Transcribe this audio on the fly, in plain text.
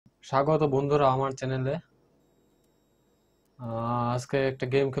স্বাগত বন্ধুরা আমার চ্যানেলে। আজকে একটা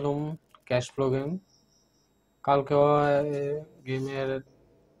গেম খেলুম, ক্যাশ ফ্লো গেম। কালকেও গেমের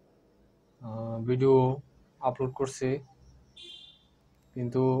ভিডিও আপলোড করছি,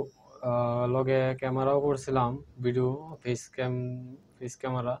 কিন্তু লগে ক্যামেরাও করছিলাম, ভিডিও ফেস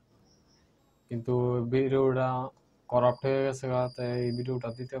ক্যামেরা, কিন্তু ভিডিওটা করাপ্ট হয়ে গেছে, তাই এই ভিডিওটা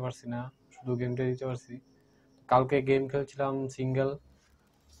দিতে পারছি না, শুধু গেমটা দিতে পারছি। কালকে গেম খেলছিলাম সিঙ্গেল,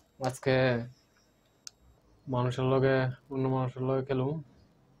 আজকে অন্য মানুষের লগে খেলুম।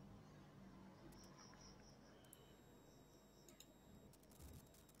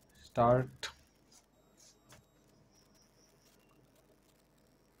 Start.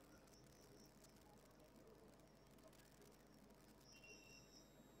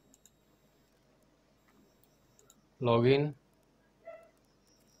 Log in.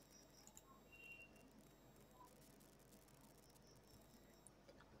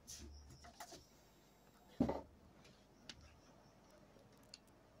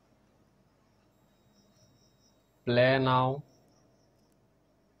 Play now.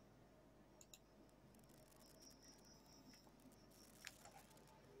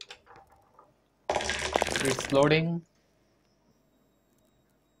 It's loading.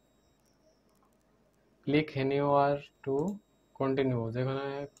 Click anywhere to continue.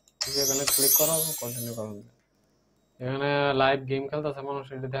 যেখানে ক্লিক করো কন্টিনিউ করো। এখানে লাইভ গেম খেলতেছে মানুষ,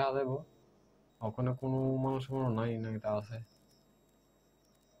 এটা দেখা যাবো। ওখানে কোনো মানুষ নাই, না এটা আছে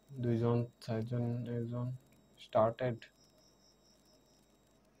দুইজন, চারজন, একজন। স্টার্টেড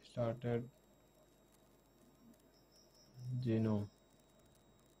জিনো।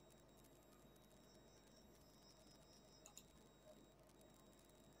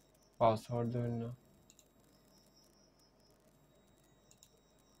 পাসওয়ার্ড দেবেন না।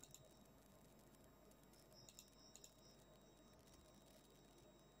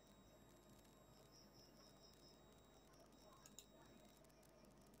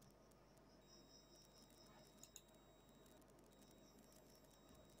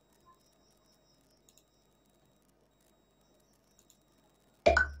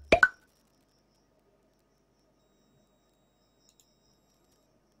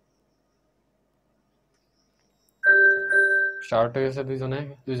 স্টার্ট হয়ে গেছে,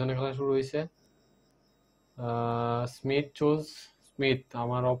 দুইজনে খেলা শুরু হয়েছে। স্মিথ,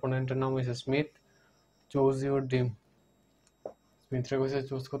 আমার অপোনেন্টের নাম হয়েছে স্মিথ। চুজ ইউর ডিম। স্মিথরে কইছে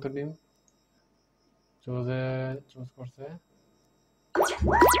চুজ কত ডিম, চুজ করছে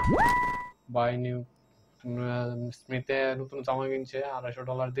বাই নিউ। স্মিথে নতুন জামা কিনছে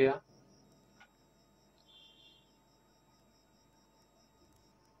 $250 দিয়া।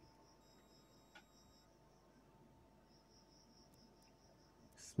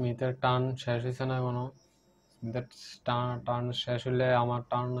 স্মিথের টার্ন শেষ হয়েছে না এখনো। স্মিথের টার্ন শেষ হইলে আমার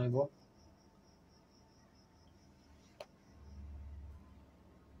টার্ন হইব।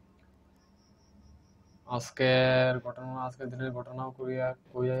 আজকের দিনের ঘটনাও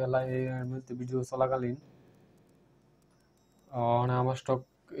কইয়া গেলা এই মধ্যে ভিডিও চলাকালীন। মানে আমার স্টক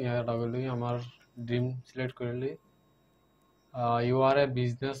ইয়াটা করলি, আমার ড্রিম সিলেক্ট করলি। You R A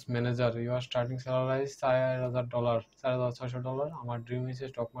business manager, you are starting salary $4,000, $4,600। আমার ড্রিম হচ্ছে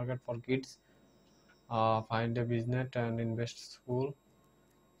stock market for kids, find a business and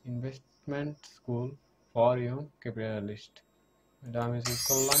investment school for young capitalist. এটা আমি চুজ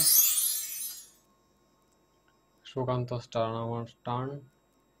করলাম। সুকান্ত স্টার্ন, আমার টার্ন।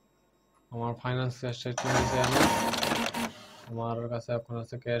 আমার ফাইন্যান্স স্টেটমেন্ট দিতে আমি, আমার কাছে এখন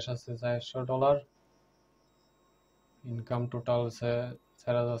আছে ক্যাশ আছে $400, ইনকাম টোটাল আছে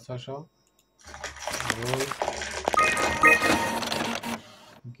 4,600। Rule,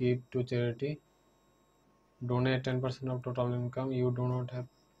 give to charity, donate 10% of total income. You do not have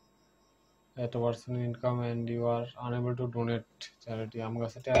 8% income and you are unable to donate charity. আমার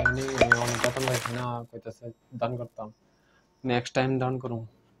কাছে টাকা নেই, আমি অনেক বেতন পাইছি না, কইতাছে দান করতাম, নেক্সট টাইম দান করুম।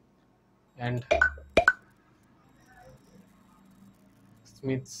 And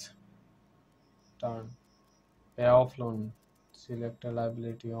smiths turn. Pay off loan, select a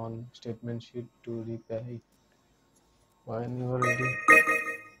liability on statement sheet to repay it when you are ready.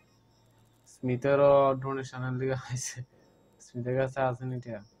 স্মিথেরও ডোনেশনের লিগে আছে, স্মিথের কাছে আছে নি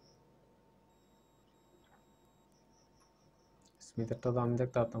টাকা। স্মিথেরটা তো আমি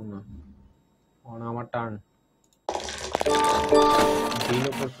দেখতে পারতাম না। আমার turn. Deal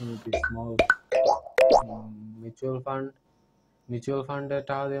opportunity, small mutual ফান্ডে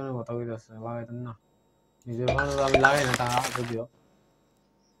টাকা দিয়ে কথা কইতাছে, লাগাইতেন না। মিউচুয়াল ফান্ড আমি লাগাই না টাকা, যদিও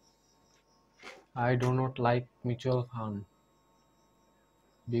I do not like mutual fund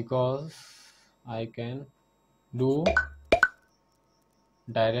because I can do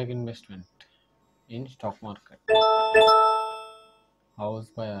direct investment in stock market. House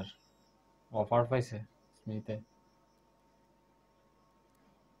buyer offer পাইছে স্মিথে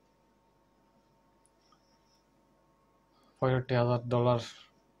 $65,000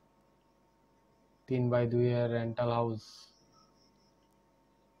 3x2 এর রেন্টাল হাউস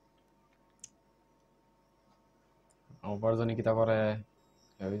অফার জানি কিতা করে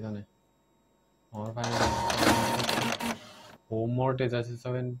কেউ জানে আমার ফাইনাল হোম মর্টগেজ আছে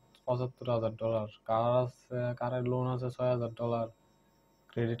 $75,000 কারের লোন আছে $6,000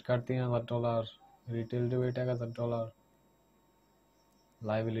 credit card $3,000 retail debit $1,000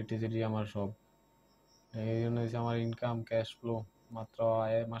 liability যেটি আমার সব এই জন্য হচ্ছে আমার ইনকাম ক্যাশ ফ্লো মাত্র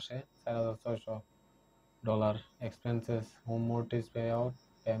আয় মাসে $4,600 expenses home mortgage pay out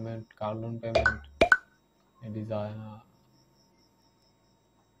payment car loan payment এটি যায়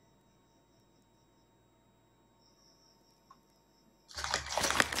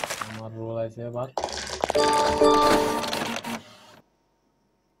আমার রোল আছে এবার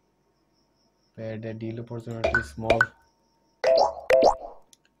paid a deal opportunity small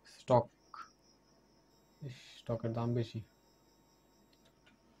স্টকের দাম বেশি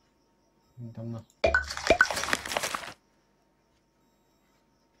দাম না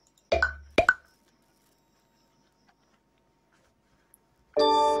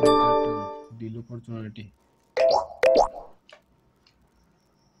deal opportunity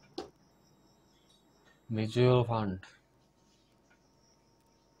mutual fund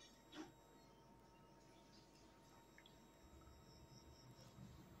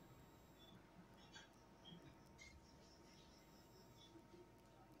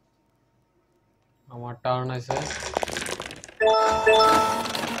আমার টার্ন আছে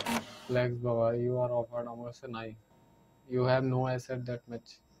ফ্লেক্স বাবা ইউ আর অফার্ড আমার কাছে নাই you have no asset that match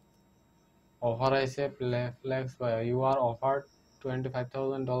offer আছে ফ্লেক্স বাবা you R offered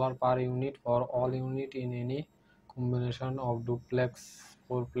 $25,000 per unit for all unit in any combination of duplex,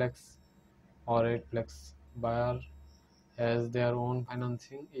 fourplex or eightplex. Buyer has their own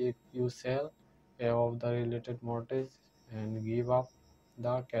financing if you sell, pay off the related mortgage and give up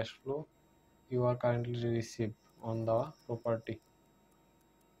the cash flow you are currently received on the property.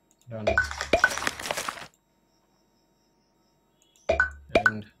 Done.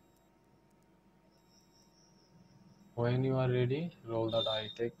 And when you are ready, roll the die.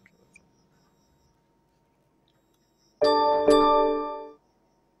 Take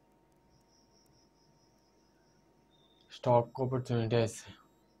stock opportunities.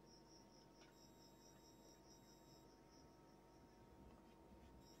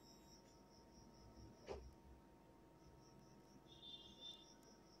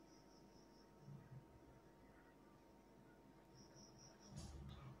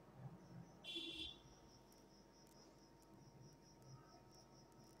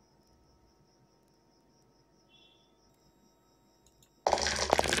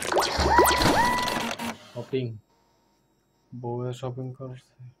 Shopping বউয়ের shopping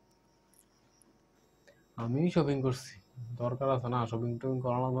করছে আমি shopping করছি দরকার আছে না shopping topping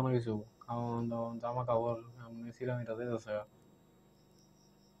করা লাগবে না কিছু খাওয়ান দাওয়ান জামা কাপড় আমি সিরামিটা দিতেছে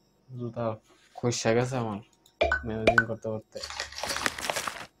জুতা খসে গেছে আমার ম্যানেজিং করতে করতে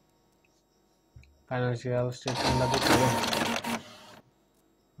ফাইন্যান্সিয়াল স্টেটমেন্টটা দেখতে হবে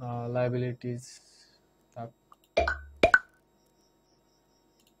লাইবিলিটিস থাক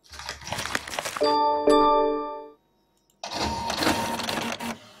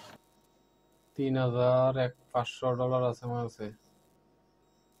 $3,500 আছে আমার কাছে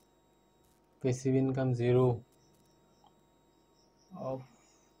passive income 0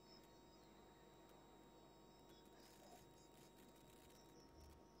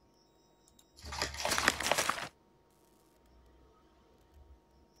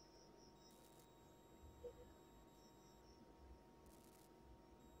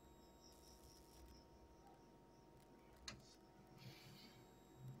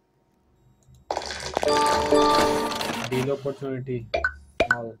 deal opportunity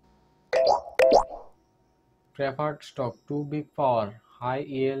small preferred stock too big power high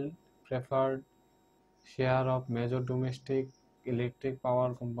yield preferred share of major domestic electric power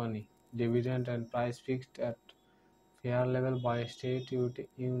company dividend and price fixed at fair level by state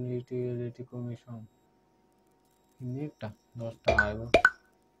utility commission একটা 10টা আইব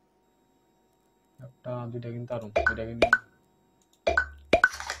একটা দুইটা কিনতে পারো দুইটা কিনে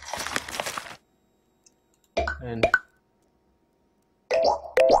and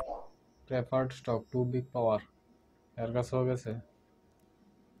preferred stock too big power এর কাছে হয়ে গেছে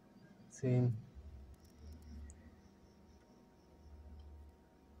সেম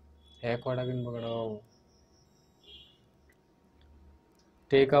কয়টা কিনবো কয়টা পাবো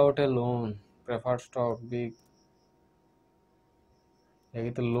টেক আউট এ লোন, প্রেফার্ড স্টক, বিগ, এই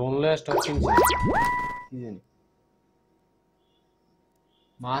তো লোন লয়ে স্টক কিনছে কি জানি।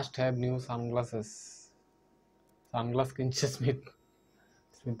 Must have new sunglasses, sunglass কিনছে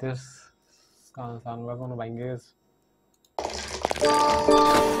স্মিথের সানগ্লাস কোনো ভাঙ্গে গেছে।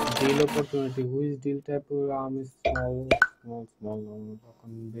 Deal opportunity, which deal type, আমি স্মল স্মল স্মল, তখন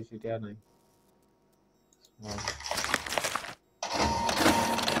বেশি টাকা নাই।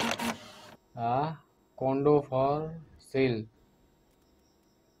 Condo for sale,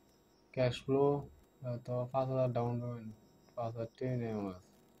 cash flow, তো 5,000 ডাউন পেমেন্ট, 5,000 টেন এমএস,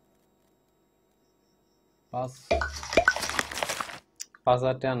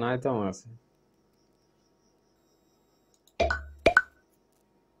 5,000 টাকা নাই তো আমার কাছে।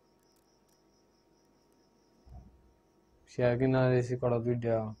 শেয়ার কিনা রেসি করা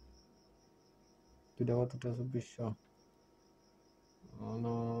দুইটা কতটা 2,400,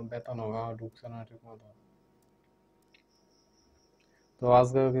 বেতন ঢুকছে না ঠিক মতো। তো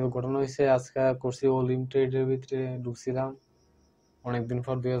আজকে ঘটনা হয়েছে, আজকে করছি ও লিমিটেডের ভিতরে ঢুকছিলাম অনেকদিন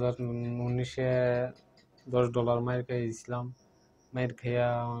পর, 2019-এ $10 মাইর খেয়েছিলাম। মাইর খেয়া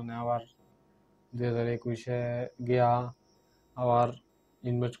মানে আবার 2021-এ গিয়া আবার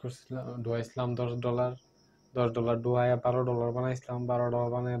ইনভেস্ট করছিলাম, ঢুকাইছিলাম $10 ডুয়াইয়া $12 বানাইছিলাম, $12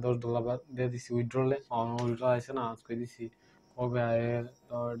 বানিয়ে $10 দিয়ে দিছি উইথড্রলে। উইথড্র আছে না, আজকে দিছি, কবে আয়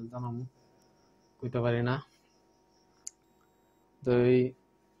জানাম কইতে পারি না। তো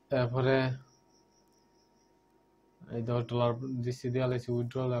এরপরে এই $10 দিছি, দিয়ে লাইছি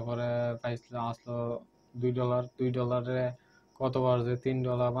উইথড্রল। এরপরে পাইছিলাম আসলো $2 কতবার যে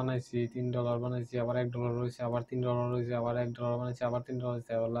 $3 বানাইছি, $3 বানাইছি, আবার $1 রয়েছে, আবার $3 রয়েছে, আবার $1 বানাইছি, আবার $3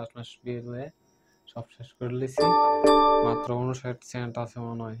 রয়েছে, আবার লাস্ট মাস বিয়ে সব শেষ করে লিছি। মাত্র 59 সেন্ট আছে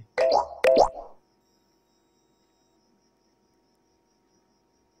মনে হয়।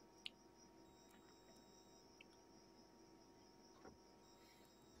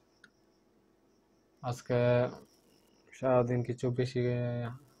 আজকে সারাদিন কিছু বেশি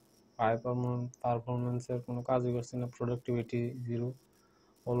পারফরমেন্সের কোনো কাজই করছি না, প্রোডাক্টিভিটি জিরো,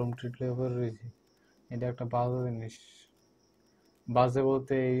 কলম ট্রিটলে করে রয়েছি। এটা একটা বাজে জিনিস। বাজে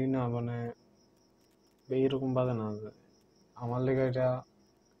বলতে এই না, মানে এইরকম বাজে না, আমার লেগে এটা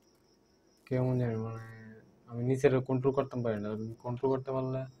কেমন জানি, মানে আমি নিচের কন্ট্রোল করতে পারি না, কন্ট্রোল করতে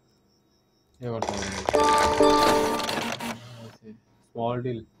পারলে ইয়ে করতে পারি। স্মল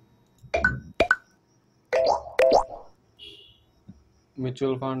ডিল,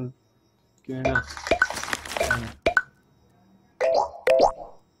 মিউচুয়াল ফান্ড কিনে না,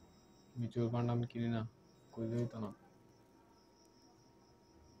 মিউচুয়াল ফান্ড আমি কিনি না, কইলেই তো না।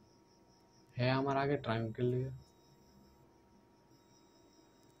 হ্যাঁ, আমার আগে টাইম খেলে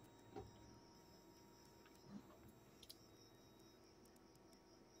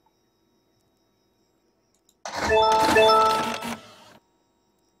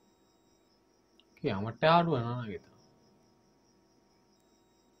কি আমার টাকা উঠবে না নাকি?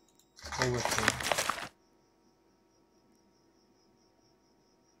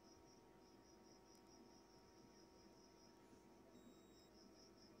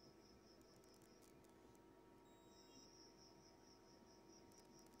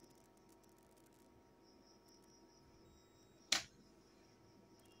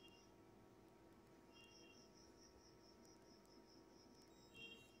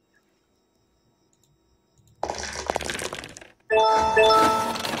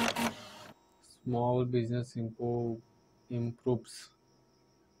 স্মল বিজনেস improves,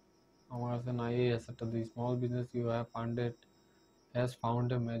 আমার কাছে নাই এই অ্যাসেটটা দিই। Small business you have funded has found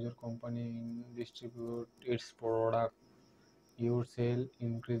a major company in distribute its product, your sale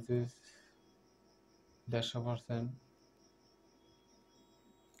increases -%.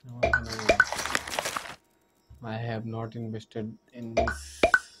 I have not invested in this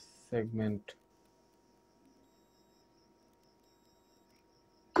segment.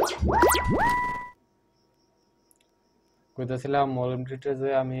 কইতাছিলাম মলমট্রিটে যে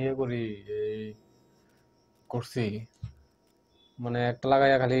আমি করি, এই করছি, মানে একটা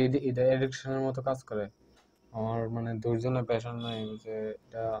লাগাইয়া খালি এডিকশনের মতো কাজ করে। আমার মানে ধৈর্য না, প্যাশন নাই যে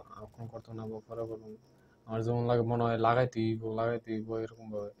এটা এখন করতো না বা পরে করবো। আমার যেমন লাগে মনে হয় লাগাইতেই এরকম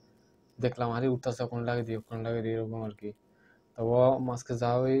ভাবে দেখলাম, আরে উঠতেছে, ওখানে লাগাই দিই এরকম আর কি। তবে মাঝকে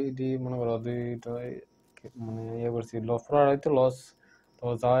যা ওই মনে করো মানে ইয়ে করছি, লস হয়তো লস, তো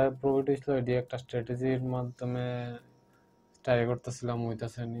যা প্রফিট হয়েছিল এটি একটা স্ট্র্যাটেজির মাধ্যমে ট্রাই করতেছিলাম,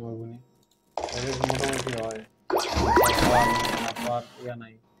 হইতেছে নি ওইগুলি মোটামুটি হয়। আর ইয়া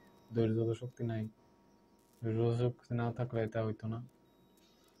নাই, ধৈর্য শক্তি নাই, ধৈর্য শক্তি না থাকলে এটা হইতো না।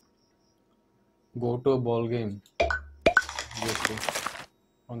 গো টু বল গেম,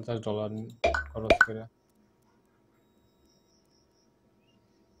 $50 খরচ করে।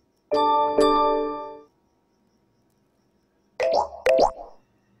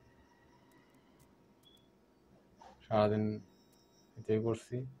 সারাদিন এটাই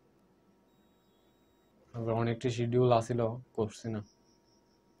করছি। অনেকটি শিডিউল আসিল, করছি না,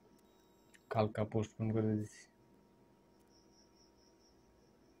 কালকা পোস্টপোন করে দিছি।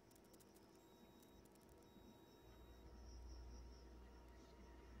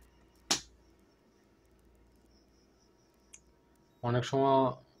 অনেক সময়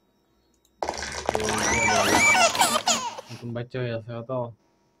নতুন বাচ্চা হয়ে আছে তো,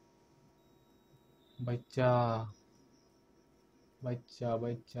 বাচ্চা বাচ্চা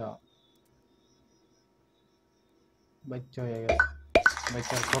বাচ্চা বাচ্চা হয়ে গেছে,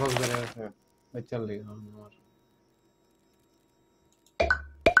 বাচ্চার খরচ বেড়ে গেছে, বাচ্চার লিগে আমার।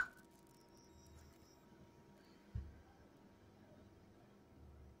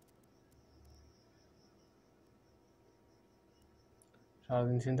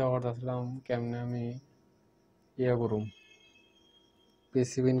 সারাদিন চিন্তা করতেছিলাম কেমনে আমি ইয়ে করুম,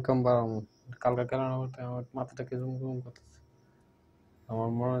 পেসিভ ইনকাম বাড়াবো। কালকা খেলানো করতে আমার মাথাটা কেমন কেমন করতেছে। আমার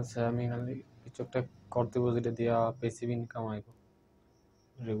মনে হচ্ছে আমি খালি কিছু একটা করতে যেটা দিয়া পেসিভ ইনকাম আইব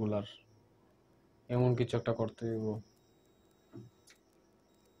রেগুলার, এমন কিছু একটা করতে দিব।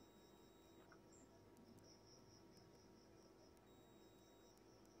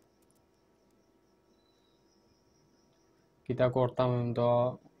 কিটা করতাম আমি তো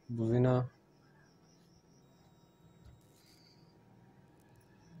বুঝি না।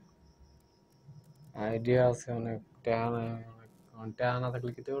 আইডিয়া আছে অনেক, টাকা নাই অনেক, টাকা না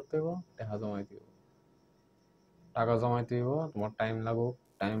থাকলে কিতে করতে হইব, টাকা জমাইতে হইব। টাকা জমাইতে হইব, তোমার টাইম লাগুক,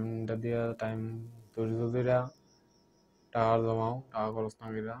 টাইমটা দিয়া টাইম ধৈর্য ধইরা টাকা জমাও, টাকা খরচ না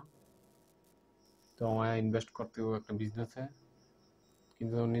কইরা জমায় ইনভেস্ট করতে হইব একটা বিজনেসে।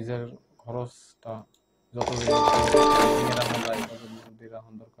 কিন্তু নিজের খরচটা যত রাখা যায় তত বুদ্ধি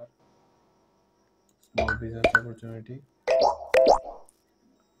রাখা দরকার। স্মল বিজনেস অপরচুনিটি,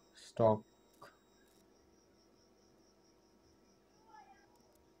 স্টক,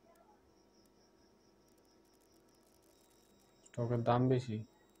 স্টকের দাম বেশি।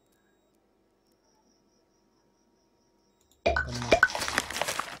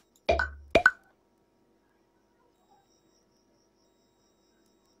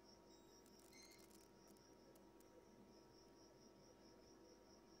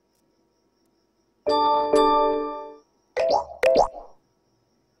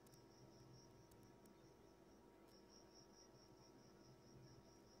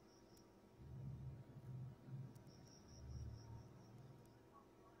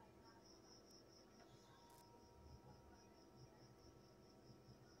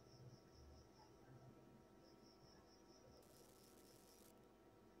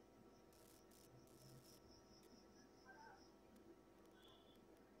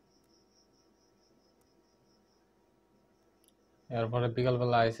 এরপরে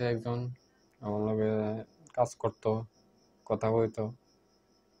বিকালবেলা আইসে একজন আমার লগে কাজ করতো, কথা কইতো।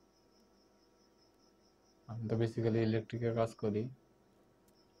 আমি তো বেসিক্যালি ইলেকট্রিকের কাজ করি,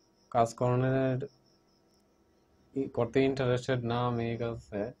 কাজ করানোর করতে ইন্টারেস্টেড না আমি এই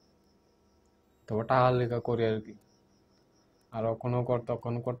কাজে, তবে টাকার লেখা করি আর কি। আর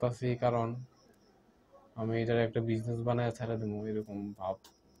তখন করতেছি কারণ আমি এটার একটা বিজনেস বানায় ছেড়ে দেবো এরকম ভাব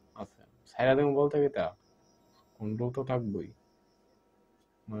আছে। ছেড়ে দেবো বলতে কি তা, কন্ট্রোল তো থাকবোই,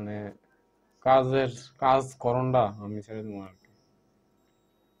 মানে কাজ করণটা আমি ছেড়ে দেবো আর কি,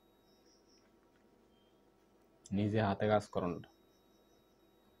 নিজে হাতে কাজ করণটা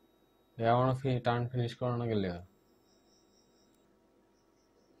এখনো টার্ন ফিনিশ করানো গেলে।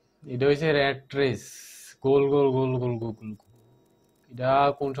 এটা হচ্ছে র্যাট রেস, গোল গোল গোল গোল গোল গোল। এটা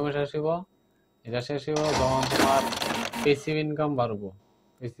কোন সময় শেষ হইব? এটা শেষ হইব যখন তোমার পেসিভ ইনকাম বাড়বো।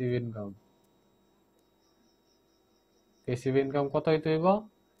 পেসিভ ইনকাম, পেসিভ ইনকাম কত হইতে হইব?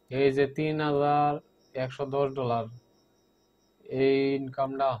 এই যে $3,110 এই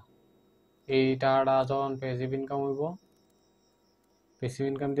ইনকামটা, এই টাকাটা যখন পেসিভ ইনকাম হইব, পেসিভ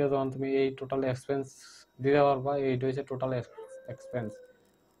ইনকাম দিয়ে যখন তুমি এই টোটাল এক্সপেন্স দিতে পারবা, এইটা হচ্ছে টোটাল এক্সপেন্স,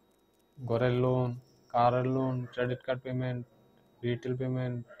 ঘরের লোন, কারের loan, credit card payment, retail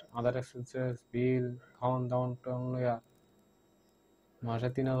payment, আদার এক্সপেন্সেস, বিল, খাওয়ান দাওয়ান টাউন লইয়া মাসে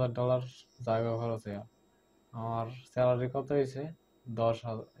 $3,000 জায়গা খরচ হইয়া। আমার স্যালারি কত হয়েছে?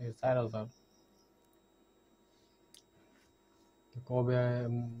 4,000। কবে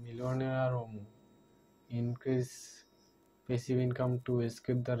millionaire hmm? Increase passive income to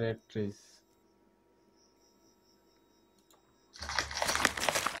escape the rate race.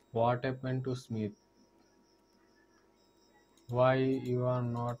 What happened to Smith? Why you are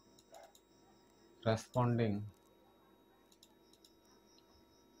not responding?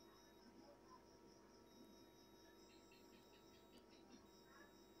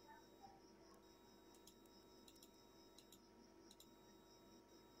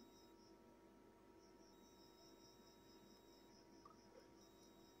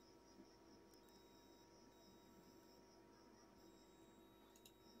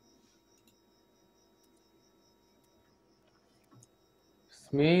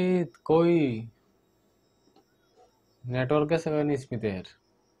 Smith कोई नेटवर्क कैसे करनी स्मिथेर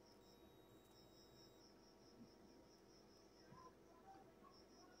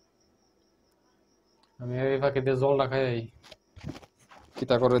আমি এই ফাঁকে দিয়ে জল রাখাই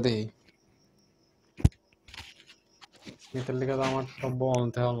কিতা করে দেই স্মিথের লিগে তো আমার সব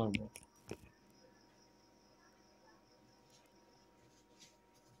বলতে লাগবে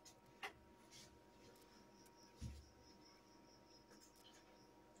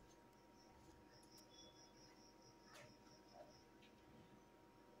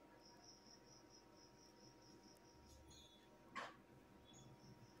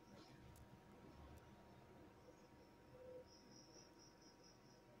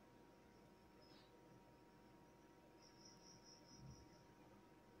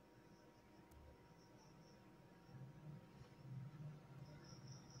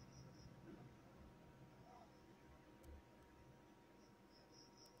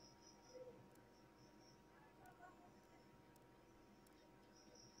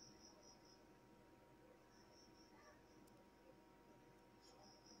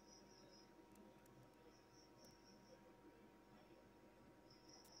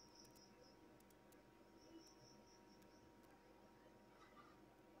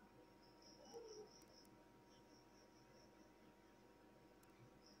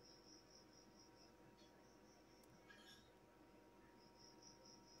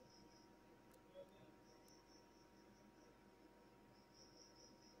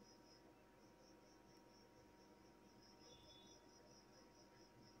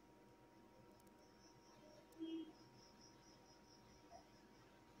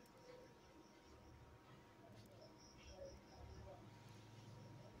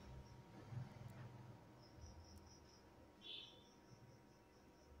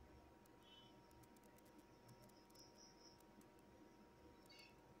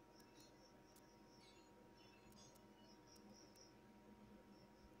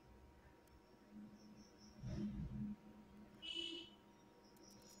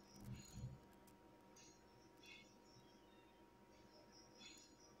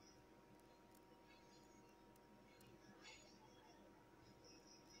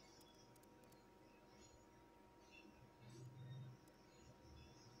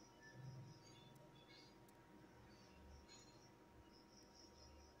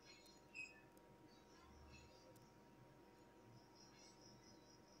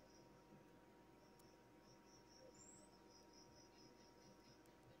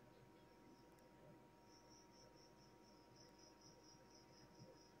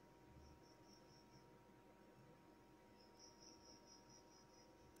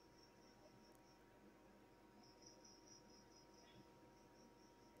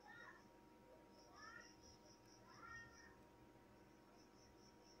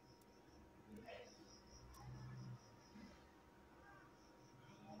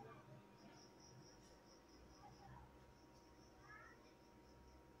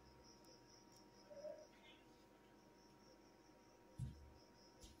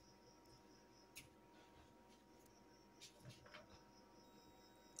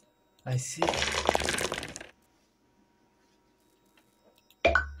I see.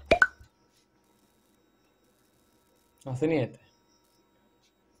 Hace niente.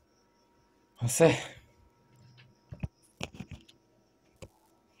 Hace.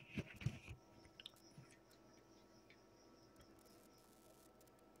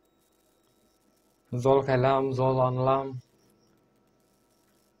 জল খাইলাম জল আনলাম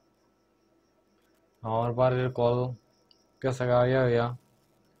আমার বাড়ির কল গেছে গাড়িয়া হইয়া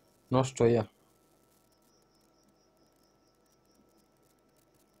নষ্ট হইয়া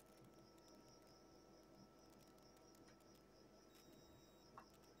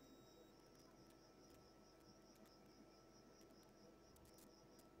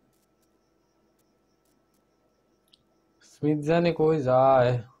স্মিথ জানি কই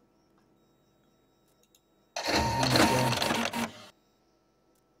যায়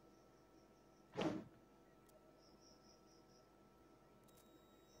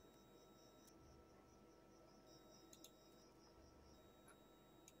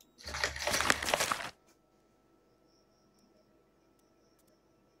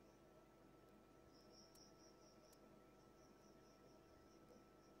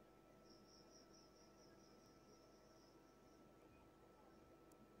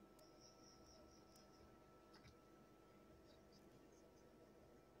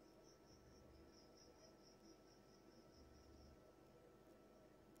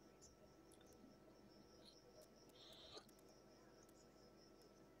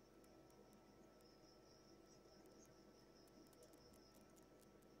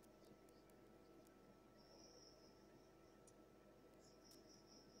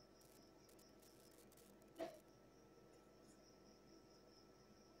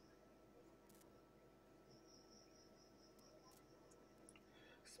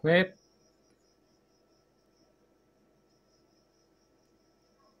স্মিথ,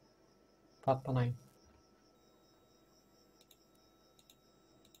 পাত্তা নাই।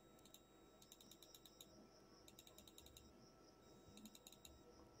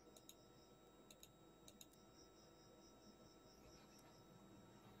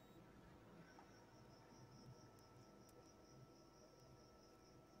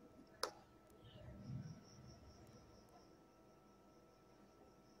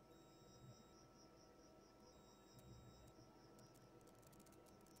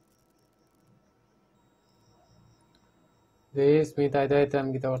 যে স্মিথ আইতে আইতে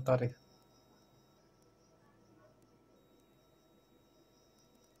আমি কিতা করতে পারি?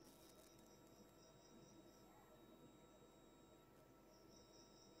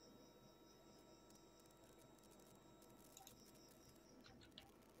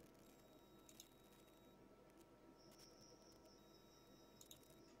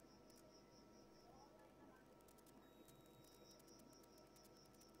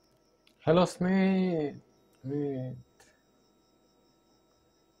 Hello Smith, Smith.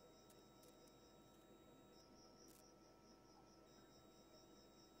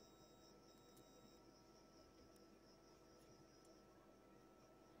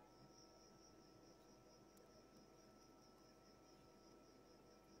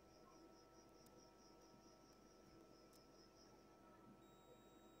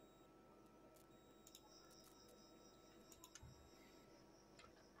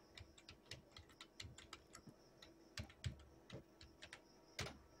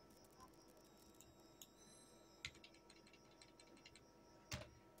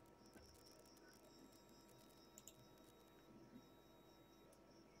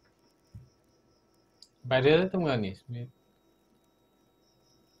 বাইরে যেতাম গানি স্মিথ।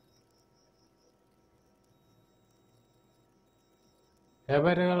 হ্যাঁ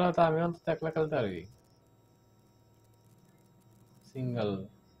বাইরে গেল তো আমি অন্তত একলা খেলতে পারি, সিঙ্গেল।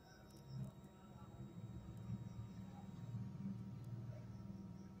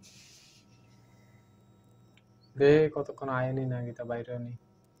 দে কতক্ষণ আয়নি না গীতা বাইরে নি,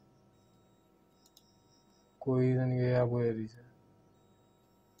 কই জানি গিয়া বয়ে দিছে।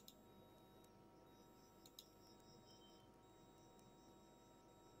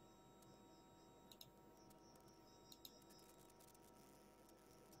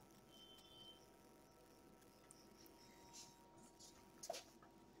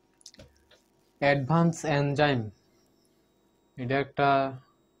 অ্যাডভান্স এনজাইম, এটা একটা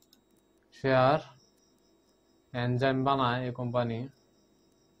শেয়ার, এনজাইম বানায় এই কোম্পানি।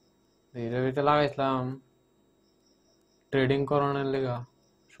 এটার ভিতরে লাগাইছিলাম ট্রেডিং করানোর লেগা,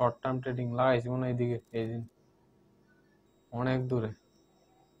 শর্ট টার্ম ট্রেডিং লাগাইছি মনে হয় এইদিকে, এই দিন অনেক দূরে,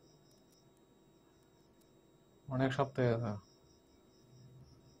 অনেক সপ্তাহে গেছে।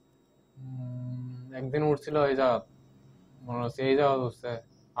 একদিন উঠছিল এই জায়গা, মনে হচ্ছে এই জায়গা উঠছে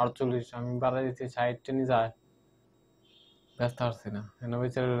 48, আমি বাড়াই দিচ্ছি 60 টেনে যায়, ব্যস্ত পারছি না। এনে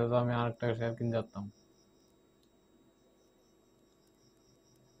বেচারে তো আমি আরেকটা শেয়ার কিনে যেতাম।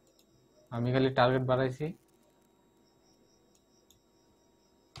 আমি খালি টার্গেট বাড়াইছি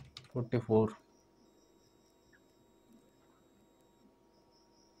 44,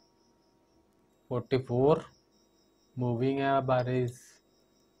 44 মুভিং অ্যাভারেজ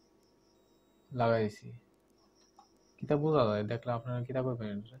লাগাইছি। কিতা বোঝা যায় দেখলে আপনারা কিতা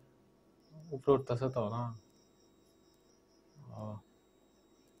করবেন? উপরে উঠতেছে তো না,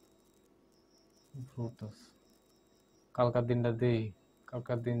 উপরে উঠতেছে। কালকার দিনটা দেই,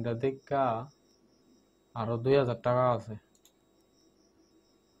 কালকার দিনটা দেখা আরো 2000 টাকা আছে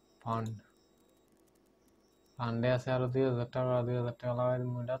ফান্ড, ফান্ডে আছে আরো 2000 টাকা, 2000 টাকা লাগাই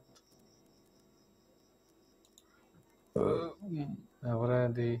দিব এটাত। তারপরে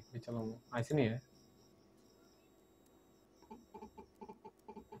দিই বিচালাম আইসি নিয়ে।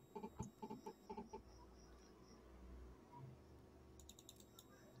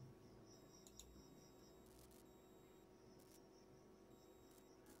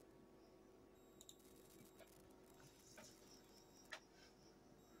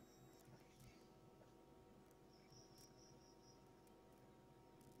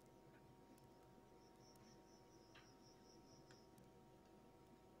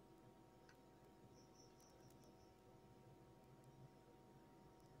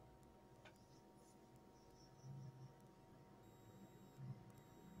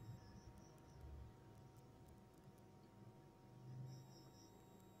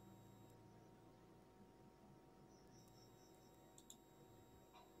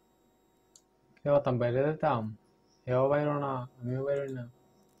 কেতাম বাইরে যেতাম, হেও বাইরো না আমিও বাইরো না,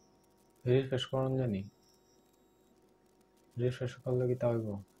 রিফ্রেশ করুন জানি, রিফ্রেশ করলে কি তা হইব?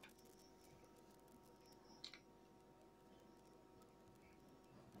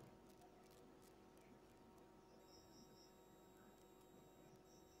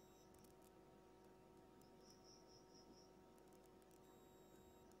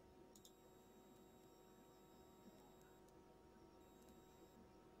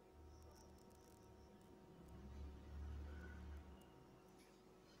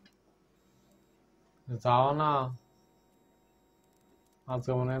 যাও না,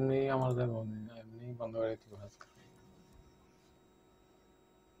 আজকে মনে এমনি আমার যাবো এমনি বন্ধ করে দিব আজকে।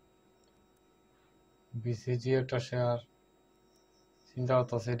 বিসিজি একটা শেয়ার চিন্তা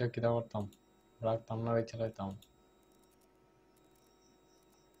করতেছে, এটা কিনা করতাম, রাখতাম না বেঁচে লাইতাম।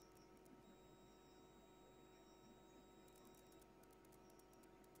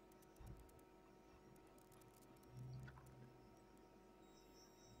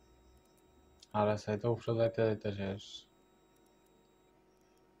 আর এসে তো উপরে যাইতে যাইতে শেষ,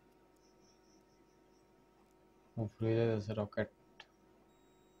 উপরে যাইতেছে রকেট।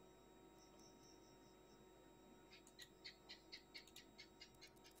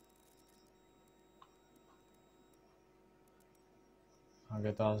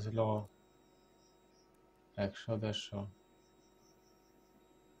 আগে তো আসছিল 100-150,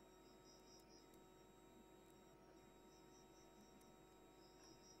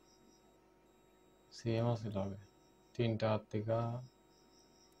 সিএম আসছিল আগে 3টার থেকে।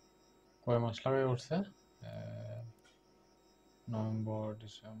 কয় মাস লাগাই উঠছে? নভেম্বর,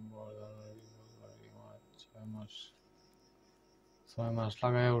 ডিসেম্বর, জানুয়ারি, ফেব্রুয়ারি, মার্চ, 6 মাস। 6 মাস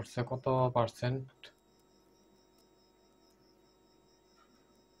লাগাই উঠছে। কত পার্সেন্ট?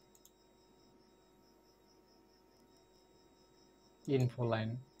 ইনফো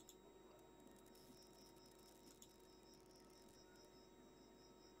লাইন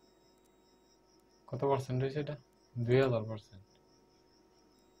কত পার্সেন্ট হয়েছে এটা? 2000%।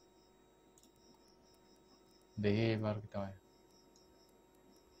 দেখি এবার কি হয়।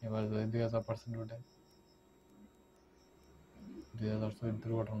 এবার যদি 2000% ওঠে,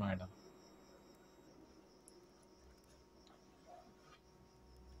 2014 ঘটনা এটা।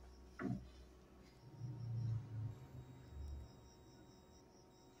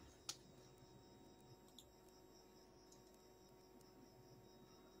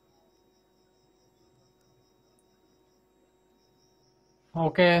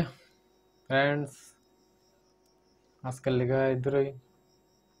 ওকে ফ্রেন্ডস, আজকের লেখা ইধরই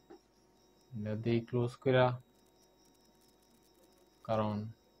যদি ক্লোজ করা, কারণ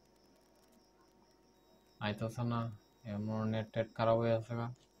আইতাছে না, এমন নেট টেট খারাপ হয়ে আছে,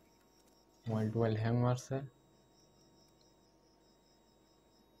 মোবাইল টোবাইল হ্যাং মারছে।